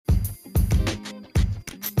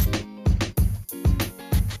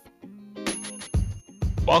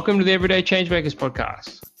Welcome to the Everyday Changemakers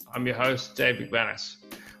podcast. I'm your host, Dave McManus.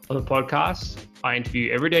 On the podcast, I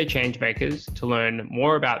interview everyday changemakers to learn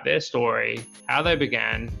more about their story, how they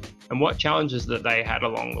began, and what challenges that they had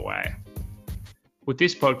along the way. With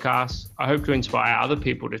this podcast, I hope to inspire other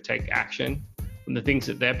people to take action on the things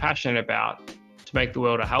that they're passionate about to make the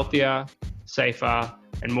world a healthier, safer,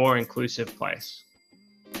 and more inclusive place.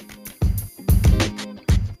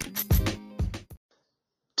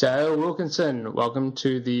 Dale Wilkinson, welcome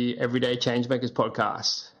to the Everyday Changemakers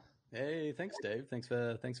podcast. Hey, thanks, Dave. Thanks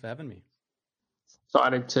for having me.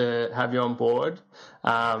 Excited to have you on board.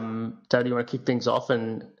 Dale, do you want to kick things off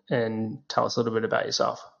and tell us a little bit about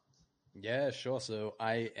yourself? Yeah, sure. So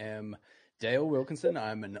I am Dale Wilkinson.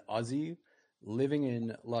 I'm an Aussie living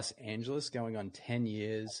in Los Angeles, going on 10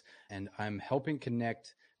 years, and I'm helping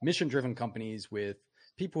connect mission-driven companies with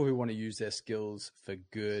people who want to use their skills for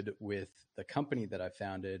good with the company that I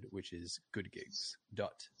founded, which is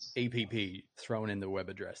goodgigs.app, thrown in the web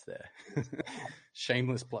address there.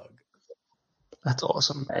 Shameless plug. That's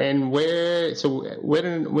awesome. And when did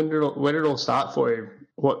it all start for you?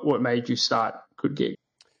 What made you start Good Gig?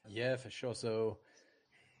 Yeah, for sure. So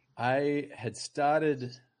I had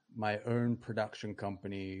started my own production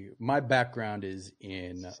company. My background is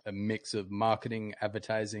in a mix of marketing,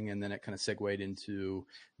 advertising, and then it kind of segued into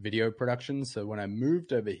video production. So when I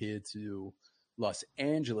moved over here to Los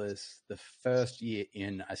Angeles, the first year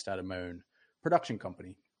in, I started my own production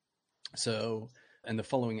company. So in the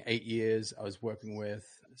following 8 years, I was working with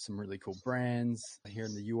some really cool brands here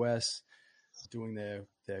in the US, doing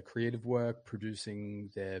their creative work, producing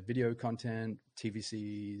their video content,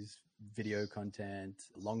 TVCs, video content,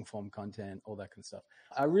 long form content, all that kind of stuff.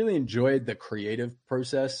 I really enjoyed the creative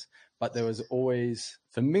process, but there was always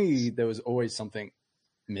something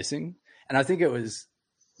missing. And I think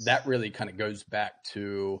that really kind of goes back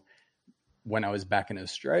to when I was back in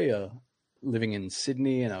Australia, living in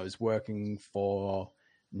Sydney, and I was working for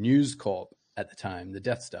News Corp at the time, the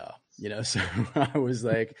Death Star, so I was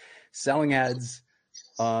like selling ads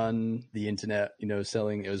on the internet,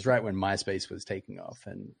 it was right when MySpace was taking off,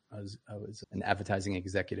 and I was an advertising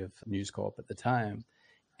executive at News Corp at the time.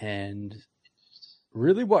 And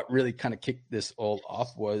really what really kind of kicked this all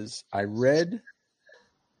off was I read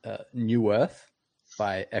New Earth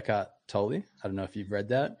by Eckhart Tolle. I don't know if you've read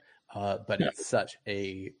that, but it's such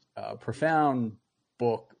a profound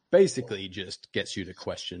book. Basically just gets you to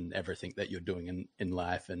question everything that you're doing in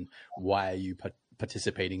life and why are you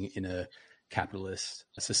participating in a capitalist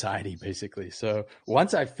society, basically. So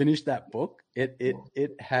once I finished that book, it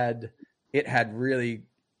had really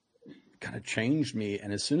kind of changed me.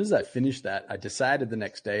 And as soon as I finished that, I decided the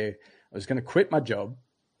next day I was going to quit my job,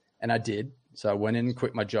 and I did. So I went in and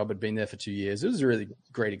quit my job. I'd been there for 2 years. It was a really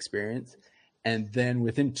great experience. And then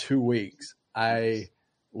within 2 weeks, I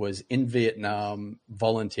was in Vietnam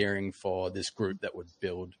volunteering for this group that would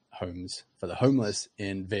build homes for the homeless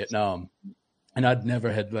in Vietnam. And I'd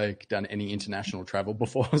never had done any international travel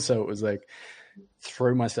before. So it was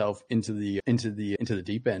throw myself into the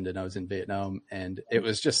deep end, and I was in Vietnam, and it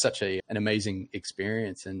was just such an amazing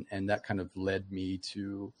experience. And that kind of led me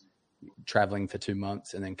to traveling for 2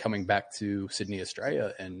 months and then coming back to Sydney,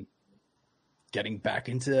 Australia, and getting back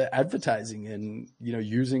into advertising and,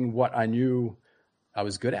 using what I knew I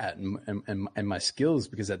was good at and my skills,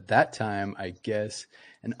 because at that time, I guess,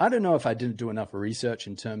 and I don't know if I didn't do enough research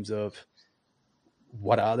in terms of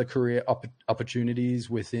what are the career opportunities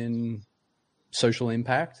within social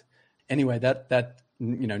impact. Anyway, that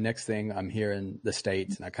next thing, I'm here in the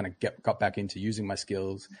States, and I kind of got back into using my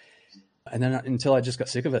skills, and then until I just got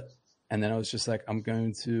sick of it. And then I was just like, I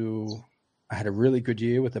had a really good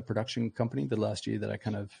year with the production company, the last year that I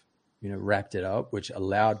kind of, wrapped it up, which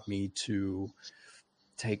allowed me to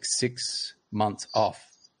take 6 months off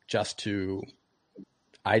just to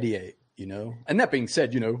ideate, And that being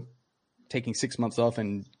said, taking 6 months off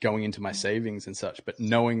and going into my savings and such, but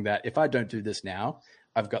knowing that if I don't do this now,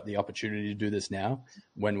 I've got the opportunity to do this now.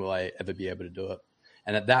 When will I ever be able to do it?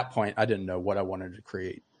 And at that point, I didn't know what I wanted to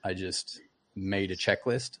create. I just made a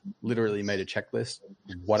checklist, literally made a checklist.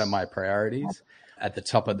 What are my priorities? At the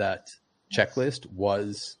top of that checklist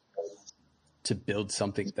was to build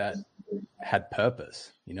something that had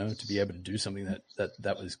purpose, to be able to do something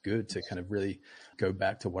that was good, to kind of really go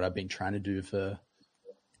back to what I've been trying to do for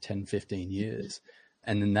 10, 15 years.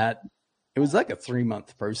 And then it was like a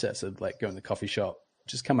 3-month process of going to the coffee shop,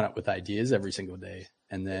 just coming up with ideas every single day.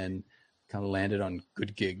 And then kind of landed on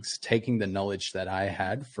Good Gigs, taking the knowledge that I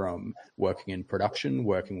had from working in production,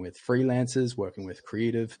 working with freelancers, working with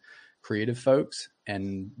creative folks,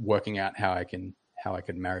 and working out how I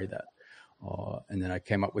could marry that. And then I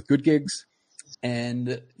came up with Good Gigs,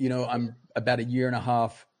 And, I'm about a year and a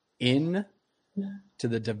half in to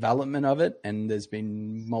the development of it. And there's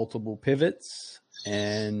been multiple pivots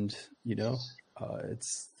and,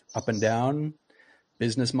 it's up and down,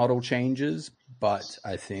 business model changes. But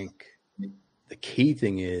I think the key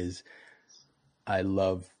thing is I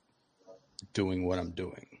love doing what I'm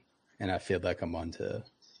doing. And I feel like I'm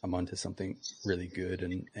onto something really good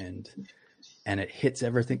and it hits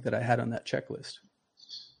everything that I had on that checklist.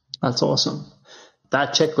 That's awesome.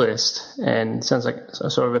 That checklist, and sounds like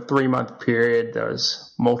sort of a 3-month period, there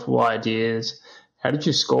was multiple ideas. How did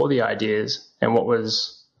you score the ideas, and what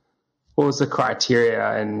was the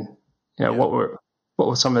criteria, and what were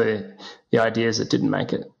some of the ideas that didn't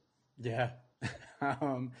make it? Yeah.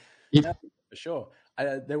 Yeah, for sure.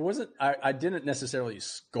 I didn't necessarily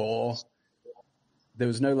score. There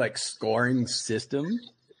was no scoring system.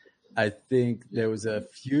 I think there was a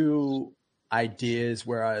few ideas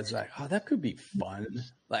where I was like, oh, that could be fun.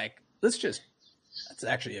 That's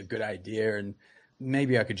actually a good idea. And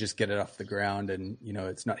maybe I could just get it off the ground and,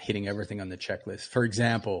 it's not hitting everything on the checklist. For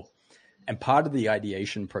example, and part of the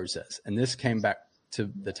ideation process, and this came back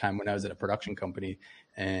to the time when I was at a production company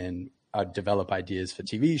and I'd develop ideas for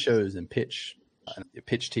TV shows and pitch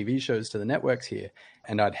TV shows to the networks here.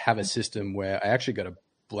 And I'd have a system where I actually got a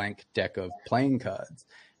blank deck of playing cards.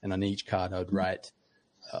 And on each card, I'd write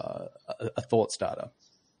a thought starter.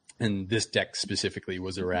 And this deck specifically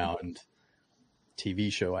was around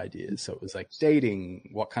TV show ideas. So it was like dating,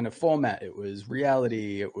 what kind of format, it was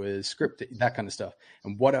reality, it was scripted, that kind of stuff.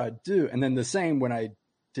 And what I'd do, and then the same when I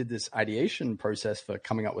did this ideation process for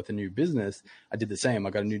coming up with a new business, I did the same.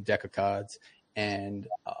 I got a new deck of cards and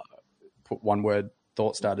put one word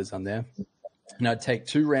thought starters on there. And I'd take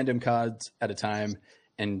 2 random cards at a time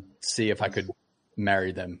and see if I could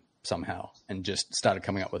marry them somehow, and just started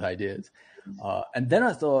coming up with ideas. And then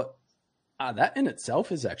I thought, that in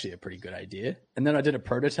itself is actually a pretty good idea. And then I did a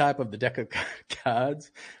prototype of the deck of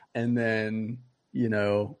cards and then,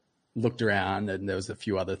 looked around and there was a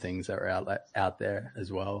few other things that were out there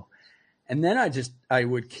as well. And then I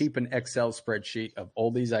would keep an Excel spreadsheet of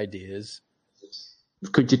all these ideas.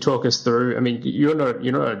 Could you talk us through, I mean, you're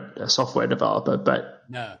not a software developer, but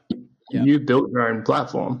no. You built your own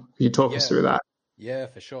platform. Could you talk us through that? Yeah,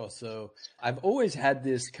 for sure. So I've always had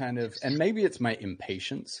this kind of, and maybe it's my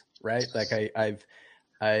impatience, right? Like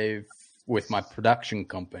I've with my production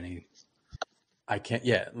company, I can't,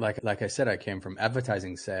 like I said, I came from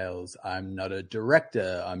advertising sales. I'm not a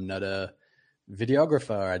director. I'm not a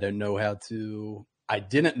videographer. I didn't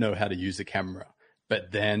know how to use a camera,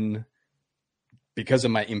 but then because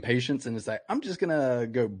of my impatience and it's like, I'm just going to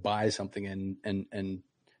go buy something and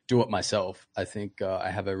do it myself. I think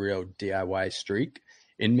I have a real DIY streak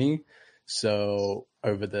in me. So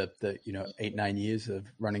over the 8-9 years of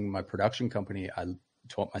running my production company, I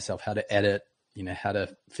taught myself how to edit, how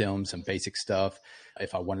to film some basic stuff.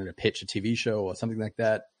 If I wanted to pitch a TV show or something like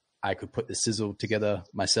that, I could put the sizzle together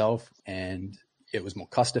myself and it was more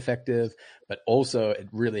cost effective, but also it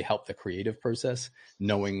really helped the creative process,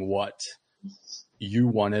 knowing what you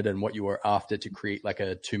wanted and what you were after to create like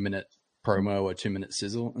a 2-minute promo or 2-minute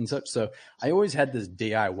sizzle and such. So I always had this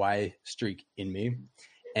DIY streak in me,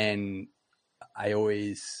 and I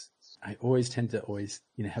always tend to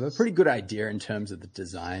have a pretty good idea in terms of the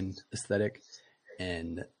design aesthetic.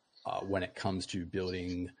 And when it comes to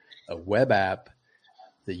building a web app,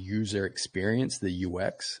 the user experience, the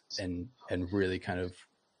UX, and really kind of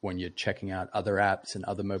when you're checking out other apps and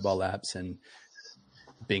other mobile apps and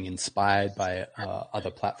being inspired by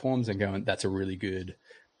other platforms and going, that's a really good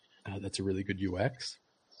UX.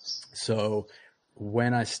 So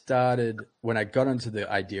when I got into the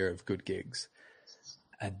idea of Good Gigs,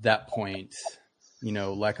 at that point,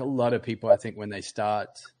 like a lot of people, I think when they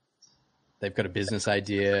start, they've got a business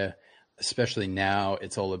idea, especially now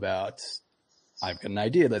it's all about, I've got an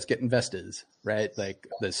idea, let's get investors, right? Like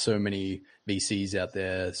there's so many VCs out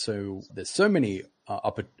there. So there's so many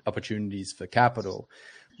opportunities for capital.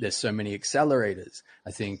 There's so many accelerators.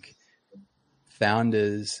 I think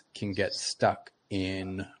founders can get stuck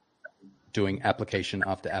in doing application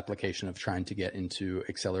after application of trying to get into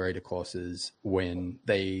accelerator courses when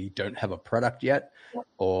they don't have a product yet,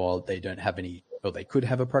 or they don't have any, or they could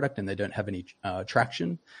have a product and they don't have any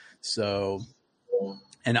traction. So,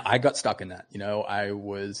 and I got stuck in that, I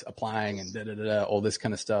was applying and all this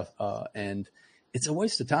kind of stuff. And it's a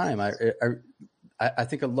waste of time. I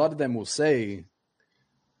think a lot of them will say,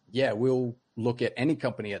 yeah, we'll look at any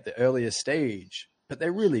company at the earliest stage, but they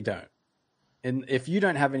really don't. And if you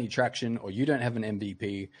don't have any traction or you don't have an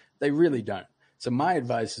MVP, they really don't. So my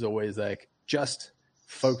advice is always like, just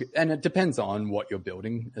focus, and it depends on what you're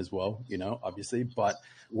building as well, obviously, but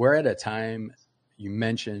we're at a time. You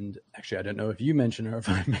mentioned, actually, I don't know if you mentioned or if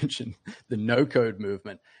I mentioned the no code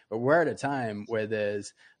movement, but we're at a time where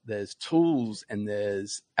there's tools and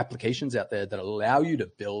there's applications out there that allow you to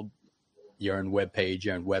build your own web page,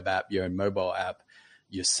 your own web app, your own mobile app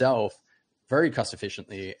yourself very cost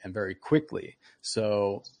efficiently and very quickly.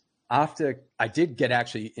 So after I did get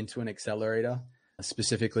actually into an accelerator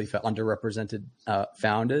specifically for underrepresented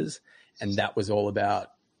founders, and that was all about,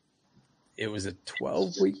 it was a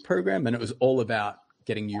 12-week program, and it was all about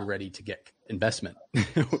getting you ready to get investment.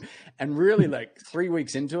 And really, like 3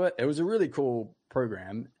 weeks into it, it was a really cool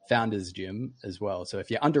program, Founders Gym as well. So if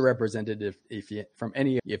you're underrepresented,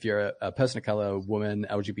 if you're a person of color, woman,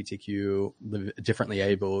 LGBTQ, differently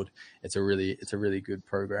abled, it's a really good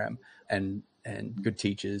program and good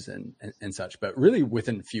teachers and such. But really,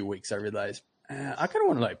 within a few weeks, I realized I kind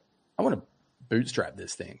of want to bootstrap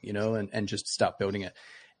this thing, and just start building it.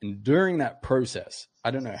 And during that process, I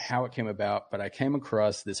don't know how it came about, but I came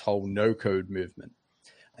across this whole no code movement,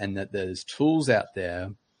 and that there's tools out there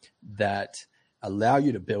that allow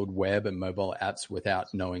you to build web and mobile apps without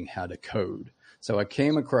knowing how to code. So I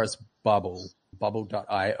came across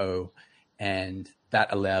bubble.io, and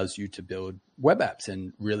that allows you to build web apps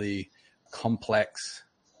and really complex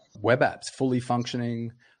web apps, fully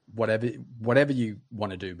functioning, whatever you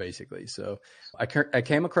want to do, basically. So I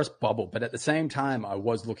came across Bubble, but at the same time, I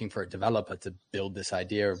was looking for a developer to build this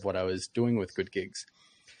idea of what I was doing with Good Gigs.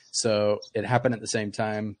 So it happened at the same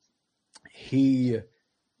time. He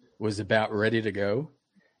was about ready to go,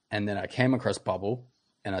 and then I came across Bubble,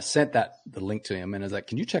 and I sent the link to him, and I was like,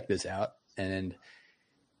 "Can you check this out?" And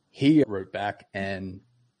he wrote back, and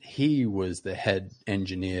he was the head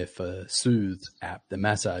engineer for Soothe app, the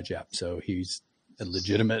massage app. So he's a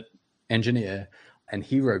legitimate engineer, and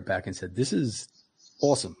he wrote back and said, "This is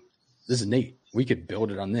awesome. This is neat. We could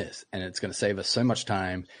build it on this, and it's going to save us so much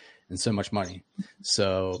time and so much money."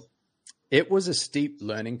 So it was a steep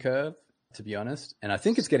learning curve, to be honest. And I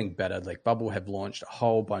think it's getting better. Like Bubble have launched a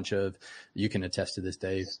whole bunch of, you can attest to this,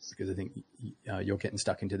 Dave, because I think you're getting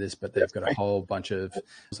stuck into this, but they've got a whole bunch of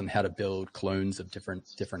on how to build clones of different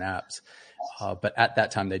apps. But at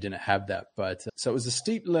that time, they didn't have that. But so it was a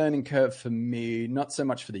steep learning curve for me, not so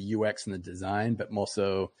much for the UX and the design, but more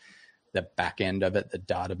so the back end of it, the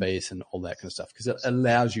database and all that kind of stuff, because it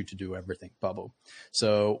allows you to do everything, Bubble.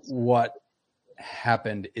 So what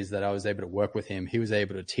happened is that I was able to work with him. He was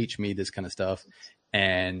able to teach me this kind of stuff.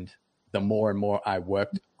 And the more and more I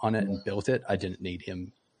worked on it and built it, I didn't need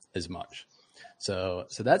him as much. So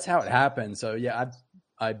that's how it happened. So yeah,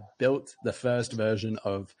 I built the first version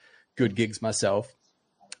of Good Gigs myself.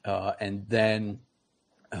 And then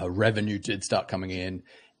revenue did start coming in,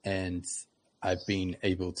 and I've been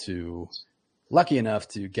able to, lucky enough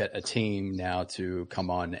to get a team now to come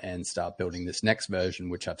on and start building this next version,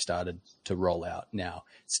 which I've started to roll out now.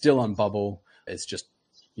 It's still on Bubble. It's just,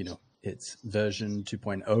 it's version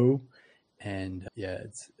 2.0. And yeah,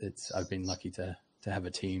 I've been lucky to have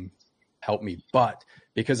a team help me. But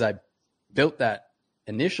because I built that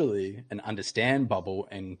initially and understand Bubble,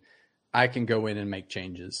 and I can go in and make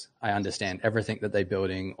changes. I understand everything that they're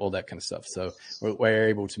building, all that kind of stuff. So we're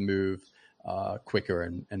able to move quicker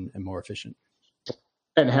and more efficient.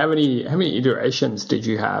 And how many iterations did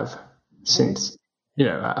you have since,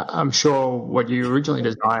 I'm sure what you originally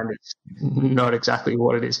designed is not exactly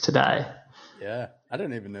what it is today. Yeah, I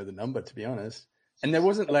don't even know the number, to be honest. And there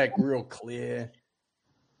wasn't like real clear,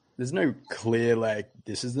 there's no clear, like,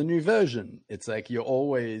 this is the new version. It's like you're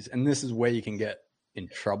always, and this is where you can get in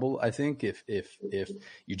trouble, I think, if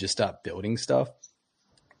you just start building stuff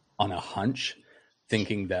on a hunch,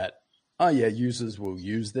 thinking that, oh yeah, users will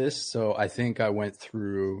use this. So I think I went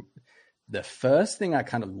through, the first thing I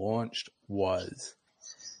kind of launched was,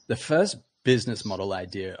 the first business model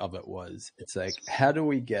idea of it was, it's like, how do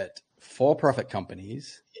we get for-profit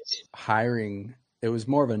companies hiring, it was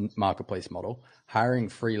more of a marketplace model, hiring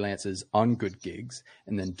freelancers on Good Gigs.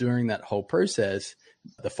 And then during that whole process,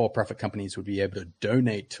 the for-profit companies would be able to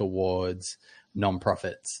donate towards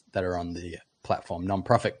nonprofits that are on the platform,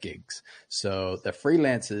 nonprofit gigs. So the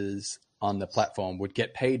freelancers on the platform would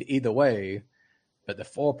get paid either way, but the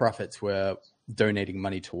for-profits were donating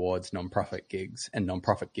money towards nonprofit gigs, and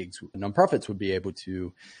nonprofits would be able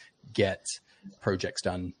to get projects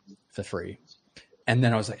done for free. And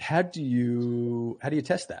then I was like, how do you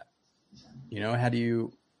test that? How do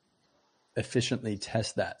you efficiently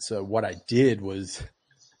test that? So what I did was,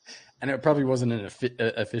 and it probably wasn't an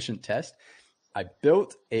efficient test, I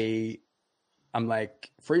built I'm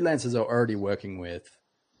like, freelancers are already working with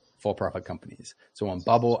for-profit companies. So on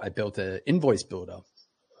Bubble, I built an invoice builder.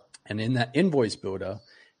 And in that invoice builder,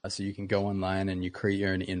 so you can go online and you create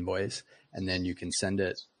your own invoice, and then you can send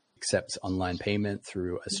it, accepts online payment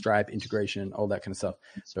through a Stripe integration, all that kind of stuff.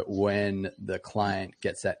 But when the client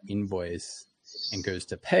gets that invoice and goes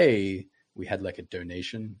to pay, we had like a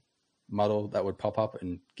donation model that would pop up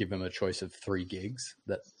and give them a choice of 3 gigs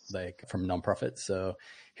that like from nonprofits. So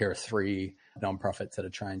here are 3 nonprofits that are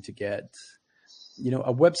trying to get,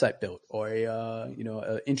 a website built or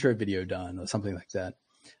an intro video done or something like that.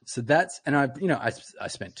 So that's, and I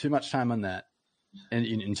spent too much time on that, and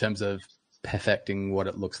in terms of perfecting what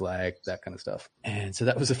it looks like, that kind of stuff. And so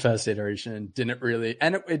that was the first iteration. Didn't really,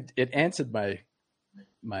 and it answered my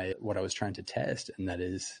what I was trying to test, and that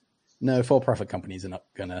is, no, for-profit companies are not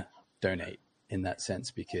gonna donate in that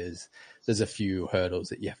sense, because there's a few hurdles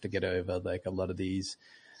that you have to get over. Like a lot of these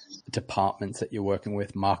departments that you're working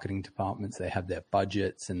with, marketing departments, they have their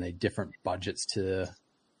budgets, and they different budgets to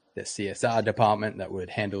their CSR department that would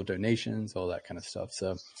handle donations, all that kind of stuff.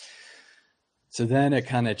 So then it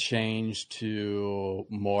kind of changed to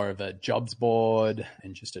more of a jobs board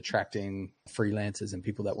and just attracting freelancers and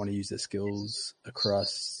people that want to use their skills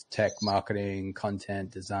across tech, marketing,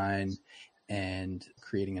 content, design, and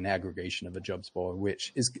creating an aggregation of a jobs board,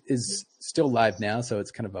 which is still live now. So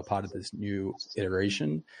it's kind of a part of this new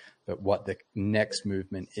iteration. But what the next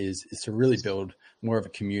movement is to really build more of a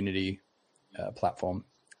community platform,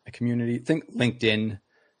 a community. Think LinkedIn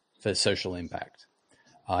for social impact.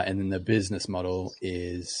 And then the business model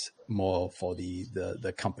is more for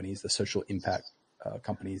the companies, the social impact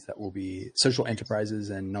companies that will be social enterprises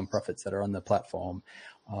and nonprofits that are on the platform,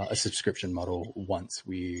 a subscription model once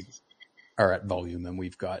we are at volume and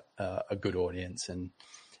we've got a good audience and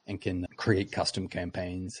can create custom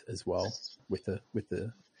campaigns as well with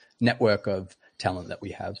the network of talent that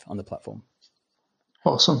we have on the platform.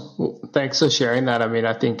 Awesome. Well, thanks for sharing that. I mean,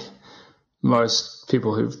 I think most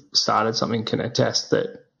people who've started something can attest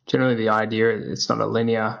that generally the idea, it's not a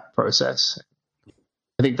linear process.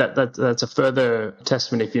 I think that's a further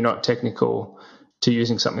testament, if you're not technical, to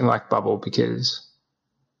using something like Bubble, because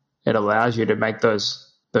it allows you to make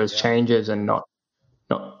those changes and not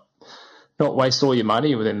waste all your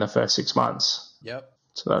money within the first 6 months. Yep.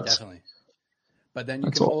 So that's definitely. But then you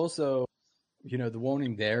can also, the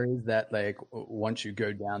warning there is that like once you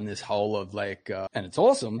go down this hole of like, and it's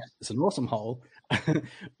awesome, it's an awesome hole,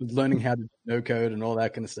 learning how to no code and all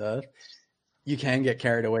that kind of stuff, you can get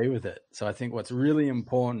carried away with it. So I think what's really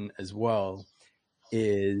important as well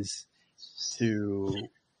is to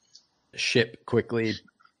ship quickly,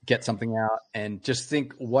 get something out, and just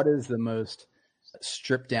think, what is the most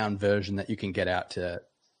stripped down version that you can get out to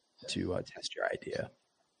test your idea.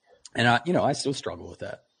 And I still struggle with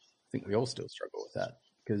that. I think we all still struggle with that,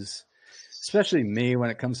 because especially me, when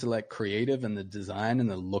it comes to like creative and the design and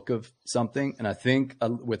the look of something. And I think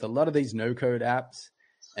with a lot of these no code apps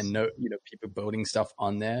and people building stuff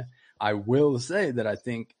on there, I will say that I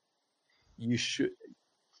think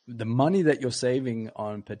the money that you're saving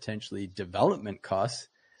on potentially development costs,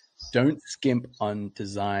 don't skimp on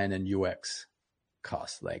design and UX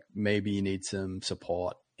costs. Like maybe you need some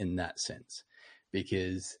support in that sense,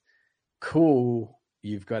 because cool,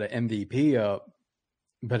 you've got an MVP up,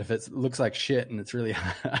 but if it looks like shit and it's really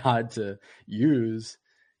hard to use,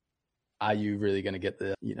 are you really going to get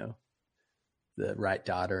the right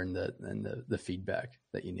data and the feedback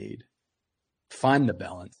that you need? Find the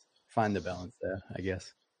balance there, I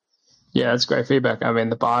guess. Yeah, that's great feedback. I mean,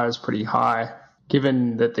 the bar is pretty high,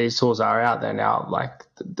 given that these tools are out there now. Like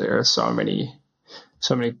there are so many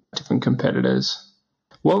different competitors.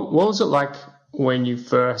 What was it like when you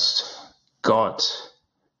first got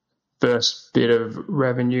first bit of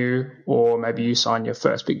revenue, or maybe you signed your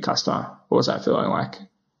first big customer? What was that feeling like?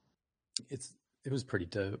 It was pretty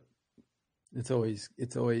dope. It's always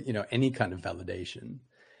any kind of validation,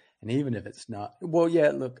 and even if it's not, well, yeah,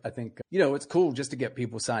 look, I think it's cool just to get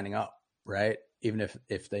people signing up, right? Even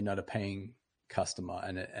if they're not a paying customer,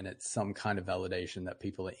 and it's some kind of validation that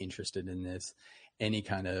people are interested in this. Any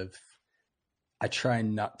kind of, I try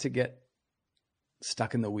not to get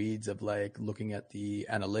stuck in the weeds of like looking at the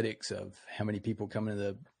analytics of how many people come to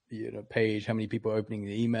the page, how many people are opening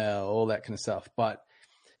the email, all that kind of stuff. But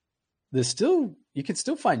you can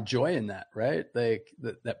still find joy in that, right? Like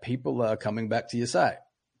that people are coming back to your site.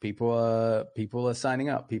 People are signing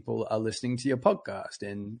up. People are listening to your podcast,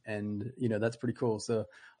 and that's pretty cool. So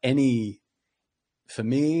for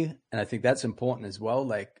me, and I think that's important as well,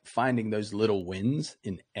 like finding those little wins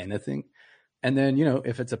in anything. And then,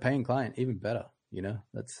 if it's a paying client, even better,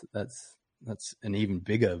 that's an even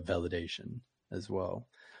bigger validation as well.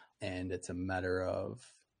 And it's a matter of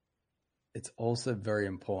it's also very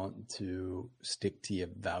important to stick to your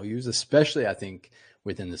values, especially I think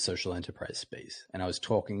within the social enterprise space. And I was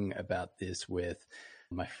talking about this with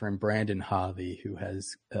my friend Brandon Harvey, who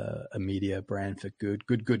has a media brand for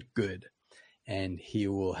good. And he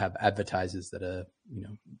will have advertisers that are,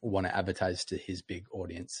 want to advertise to his big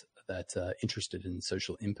audience that's interested in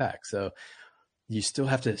social impact. So you still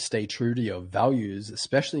have to stay true to your values,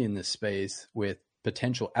 especially in this space with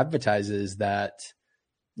potential advertisers that,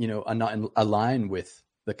 are not aligned with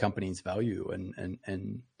the company's value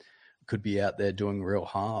and could be out there doing real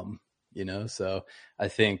harm, So I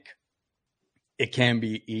think it can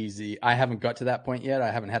be easy. I haven't got to that point yet.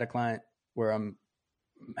 I haven't had a client where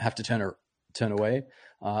have to turn away.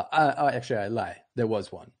 I lie. There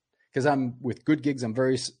was one, because I'm with Good Gigs. I'm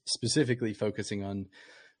very specifically focusing on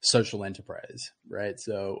social enterprise, right?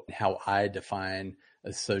 So how I define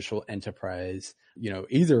a social enterprise,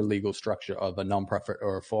 either a legal structure of a nonprofit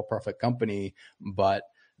or a for-profit company, but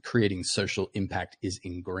creating social impact is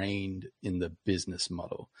ingrained in the business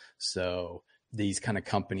model. So these kind of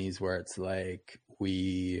companies where it's like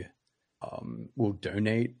we will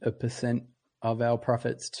donate a % of our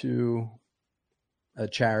profits to a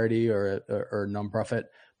charity or a nonprofit,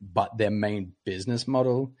 but their main business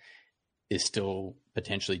model is still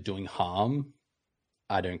potentially doing harm,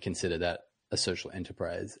 I don't consider that a social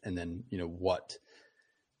enterprise. And then, what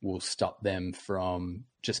will stop them from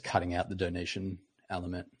just cutting out the donation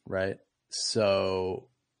element, right? So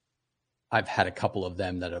I've had a couple of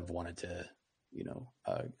them that have wanted to,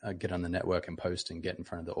 get on the network and post and get in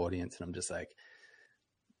front of the audience. And I'm just like,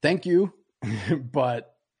 thank you.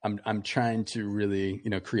 But I'm trying to really,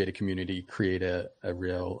 create a community, create a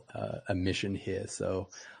real a mission here. So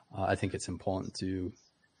I think it's important to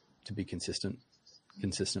be consistent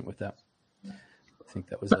with that. I think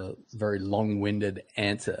that was a very long-winded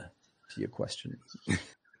answer to your question.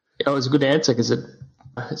 It was a good answer because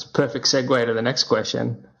it's a perfect segue to the next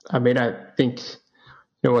question. I mean, I think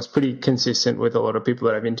what's pretty consistent with a lot of people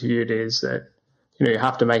that I've interviewed is that you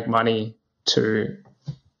have to make money to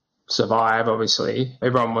survive. Obviously,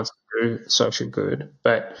 everyone wants to do social good,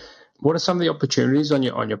 but what are some of the opportunities on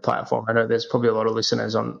your platform? I know there's probably a lot of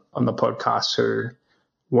listeners on the podcast who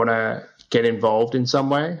want to get involved in some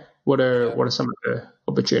way. What are some of the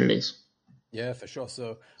opportunities? Yeah, for sure.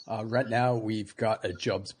 So right now we've got a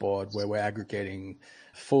jobs board where we're aggregating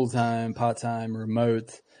full-time, part-time,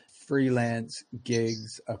 remote, freelance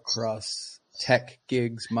gigs across tech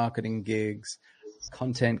gigs, marketing gigs,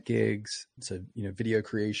 content gigs. So, video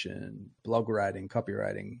creation, blog writing,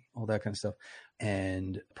 copywriting, all that kind of stuff,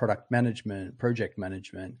 and product management, project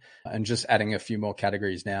management, and just adding a few more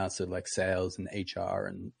categories now. So like sales and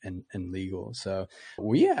HR and legal. So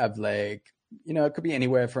we have it could be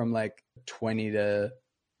anywhere from like 20 to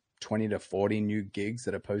 40 new gigs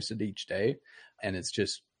that are posted each day. And it's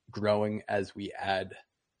just growing as we add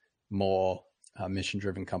more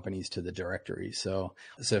mission-driven companies to the directory. So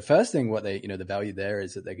first thing, what they, the value there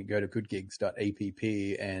is that they can go to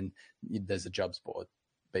goodgigs.app and there's a jobs board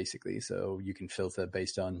basically. So you can filter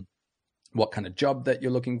based on what kind of job that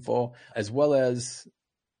you're looking for, as well as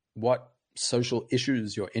what social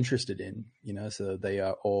issues you're interested in, so they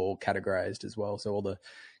are all categorized as well. So all the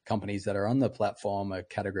companies that are on the platform are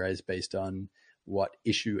categorized based on what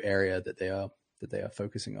issue area that they are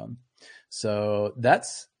focusing on. So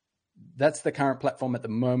that's the current platform at the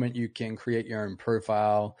moment. You can create your own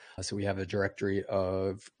profile. So we have a directory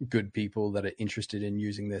of good people that are interested in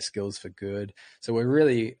using their skills for good. So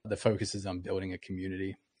the focus is on building a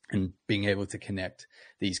community and being able to connect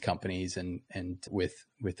these companies and with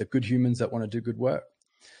the good humans that want to do good work.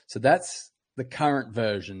 So that's the current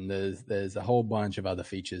version. There's a whole bunch of other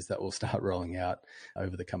features that will start rolling out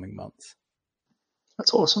over the coming months.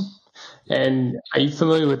 That's awesome. And are you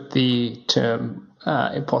familiar with the term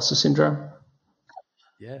imposter syndrome?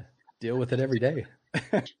 Yeah, deal with it every day.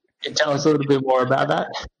 Can you tell us a little bit more about that?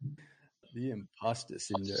 The imposter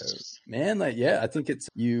syndrome, man. I think it's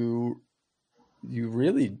you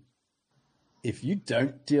really, if you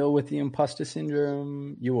don't deal with the imposter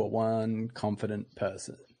syndrome, you are one confident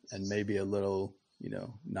person and maybe a little,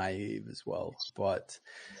 naive as well. But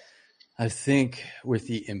I think with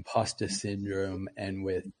the imposter syndrome and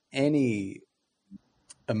with any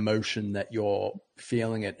emotion that you're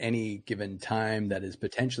feeling at any given time that is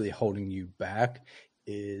potentially holding you back,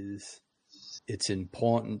 it's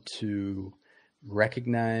important to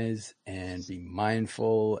recognize and be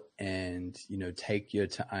mindful and, take your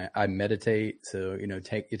time. I meditate. So,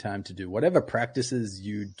 take your time to do whatever practices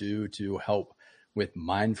you do to help with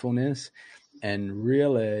mindfulness, and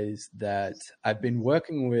realize that I've been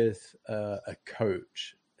working with a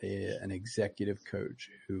coach, an executive coach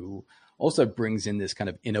who also brings in this kind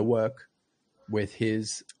of inner work with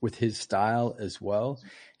his style as well.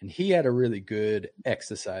 And he had a really good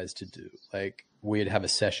exercise to do. Like we'd have a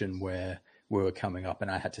session where we were coming up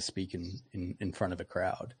and I had to speak in front of a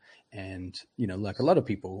crowd. And, like a lot of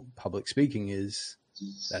people, public speaking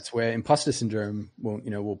that's where imposter syndrome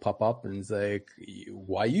will pop up, and it's like,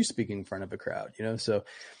 why are you speaking in front of a crowd? So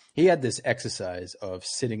he had this exercise of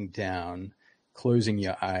sitting down, closing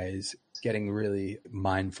your eyes, getting really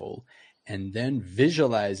mindful, and then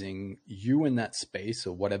visualizing you in that space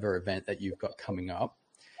or whatever event that you've got coming up.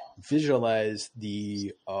 Visualize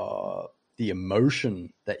the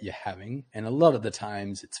emotion that you're having. And a lot of the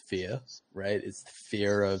times it's fear, right? It's the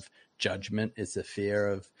fear of judgment. It's the fear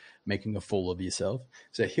of making a fool of yourself.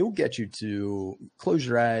 So he'll get you to close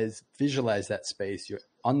your eyes, visualize that space. You're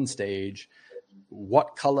on stage.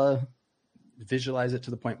 What color? Visualize it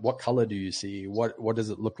to the point. What color do you see? What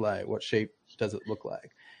does it look like? What shape does it look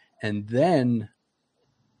like? And then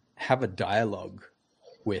have a dialogue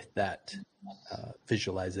with that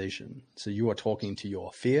visualization. So you are talking to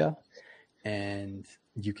your fear, and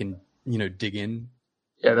you can, dig in.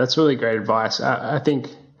 Yeah, that's really great advice. I think,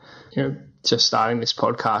 just starting this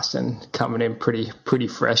podcast and coming in pretty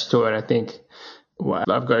fresh to it, I think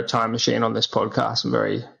I've got a time machine on this podcast. I'm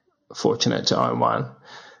very fortunate to own one.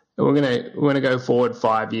 And we're gonna go forward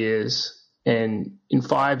 5 years, and in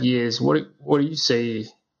 5 years, what do you see?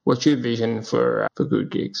 What's your vision for Good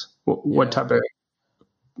Gigs? What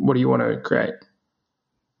do you want to create?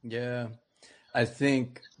 Yeah, I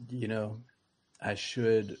think, I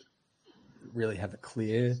should really have a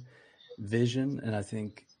clear vision. And I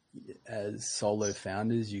think as solo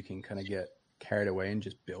founders, you can kind of get carried away in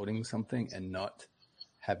just building something and not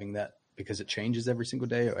having that, because it changes every single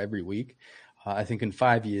day or every week. I think in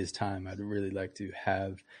 5 years' time, I'd really like to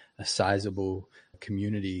have a sizable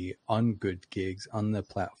community on Good Gigs, on the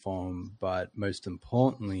platform, but most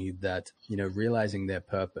importantly, that, realizing their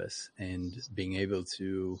purpose and being able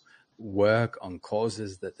to work on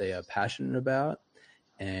causes that they are passionate about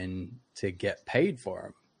and to get paid for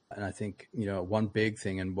them. And I think, one big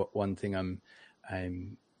thing, and one thing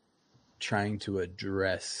I'm trying to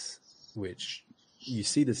address, which you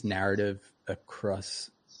see this narrative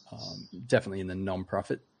across, definitely in the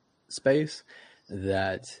nonprofit space,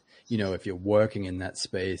 that, if you're working in that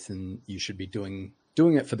space, and you should be doing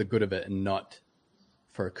it for the good of it and not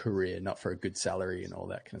for a career, not for a good salary and all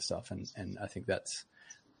that kind of stuff. And I think that's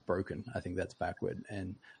broken. I think that's backward.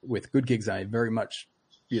 And with Good Gigs, I very much,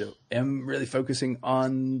 am really focusing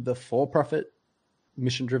on the for-profit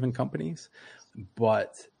mission-driven companies,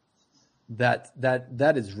 but that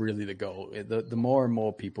is really the goal. The more and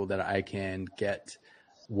more people that I can get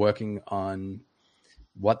working on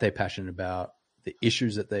what they're passionate about, the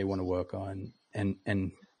issues that they want to work on,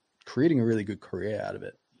 and creating a really good career out of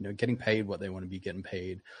it, getting paid what they want to be getting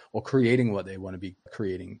paid, or creating what they want to be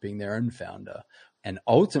creating, being their own founder. And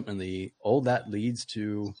ultimately all that leads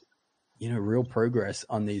to, real progress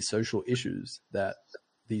on these social issues that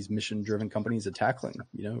these mission-driven companies are tackling,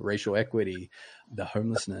 racial equity, the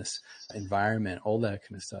homelessness, environment, all that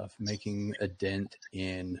kind of stuff, making a dent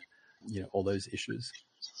in, all those issues.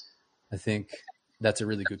 I think that's a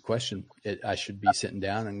really good question. I should be sitting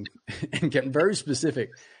down and getting very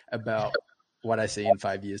specific about what I see in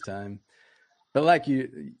 5 years' time. But like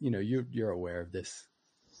you're aware of this.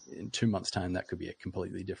 In 2 months' time, that could be a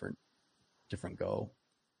completely different goal.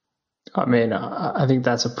 I mean, I think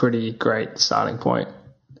that's a pretty great starting point.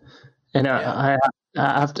 And yeah.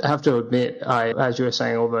 I have to admit, as you were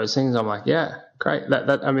saying all those things, I'm like, yeah, great.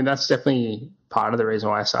 That's definitely part of the reason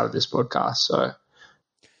why I started this podcast. So,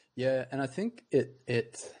 yeah, and I think it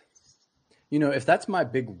if that's my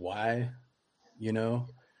big why,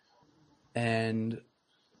 and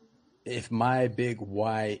if my big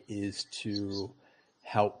why is to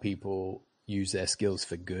help people use their skills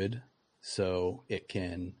for good, so it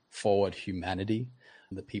can forward humanity,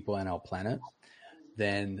 the people on our planet,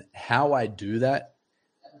 then how I do that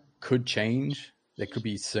could change. There could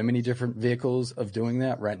be so many different vehicles of doing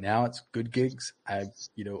that. Right now it's Good Gigs. I've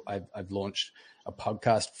launched a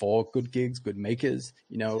podcast for Good Gigs, Good Makers,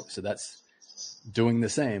 so that's doing the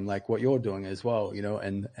same, like what you're doing as well,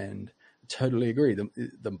 and totally agree.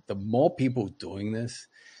 The more people doing this,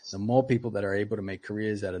 the more people that are able to make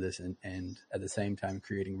careers out of this, and at the same time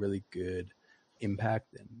creating really good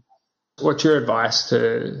impact. And what's your advice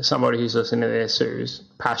to somebody who's listening to this, who's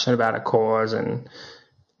passionate about a cause and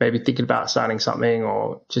maybe thinking about starting something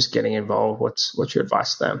or just getting involved? What's your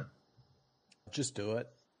advice to them? Just do it.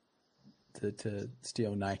 To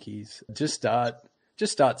steal Nikes, just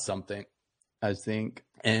start something, I think.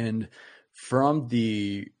 And from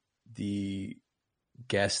the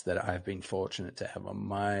guests that I've been fortunate to have on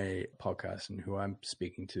my podcast and who I'm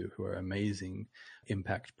speaking to, who are amazing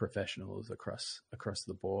impact professionals across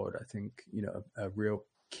the board. I think, a real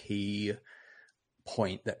key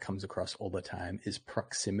point that comes across all the time is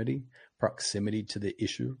proximity to the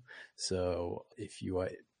issue. So if you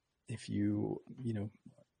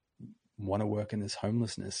want to work in this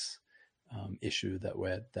homelessness issue that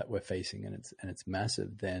we're facing, and it's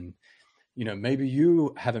massive, then maybe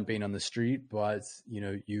you haven't been on the street, but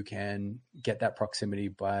you can get that proximity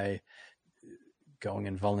by going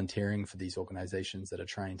and volunteering for these organizations that are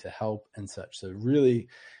trying to help and such. So really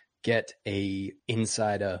get a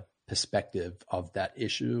insider perspective of that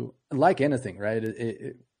issue. Like anything, right?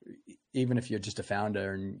 Even if you're just a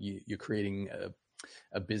founder and you're creating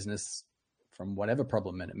a business from whatever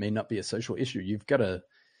problem, and it may not be a social issue, you've got to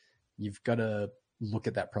look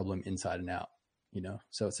at that problem inside and out.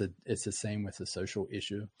 So it's the same with a social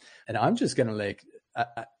issue. And I'm just gonna they're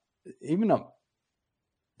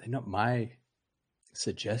not my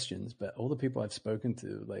suggestions, but all the people I've spoken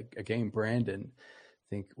to, like again, Brandon, I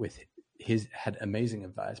think had amazing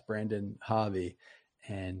advice, Brandon Harvey,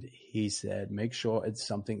 and he said, make sure it's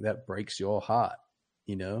something that breaks your heart,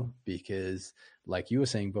 because like you were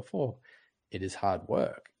saying before, it is hard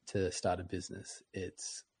work to start a business.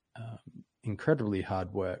 It's incredibly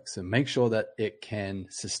hard work. So make sure that it can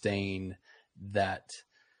sustain that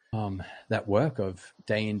work of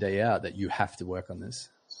day in, day out, that you have to work on this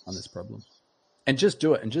problem, and just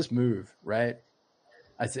do it and just move, right?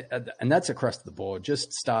 And that's across the board.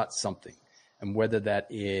 Just start something. And whether that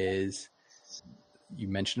is, you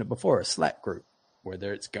mentioned it before, a Slack group,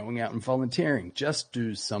 whether it's going out and volunteering, just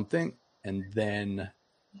do something. And then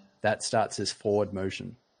that starts this forward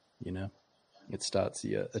motion, it starts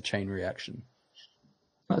a chain reaction.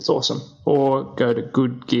 That's awesome. Or go to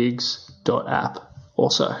goodgigs.app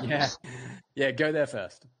also. Yeah, go there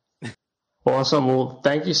first. Awesome. Well,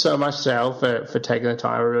 thank you so much, Dale, for taking the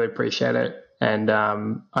time. I really appreciate it. And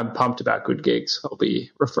I'm pumped about Good Gigs. I'll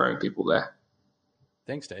be referring people there.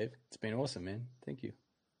 Thanks, Dave. It's been awesome, man. Thank you.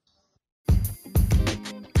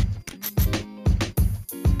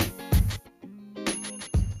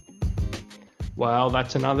 Well,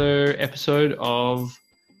 that's another episode of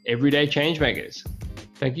Everyday Changemakers.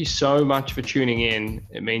 Thank you so much for tuning in.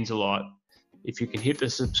 It means a lot. If you can hit the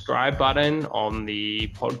subscribe button on the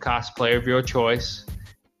podcast player of your choice,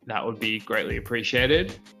 that would be greatly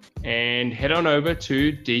appreciated. And head on over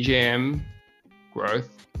to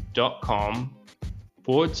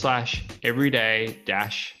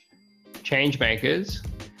djmgrowth.com/everyday-changemakers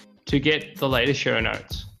to get the latest show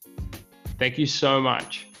notes. Thank you so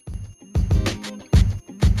much.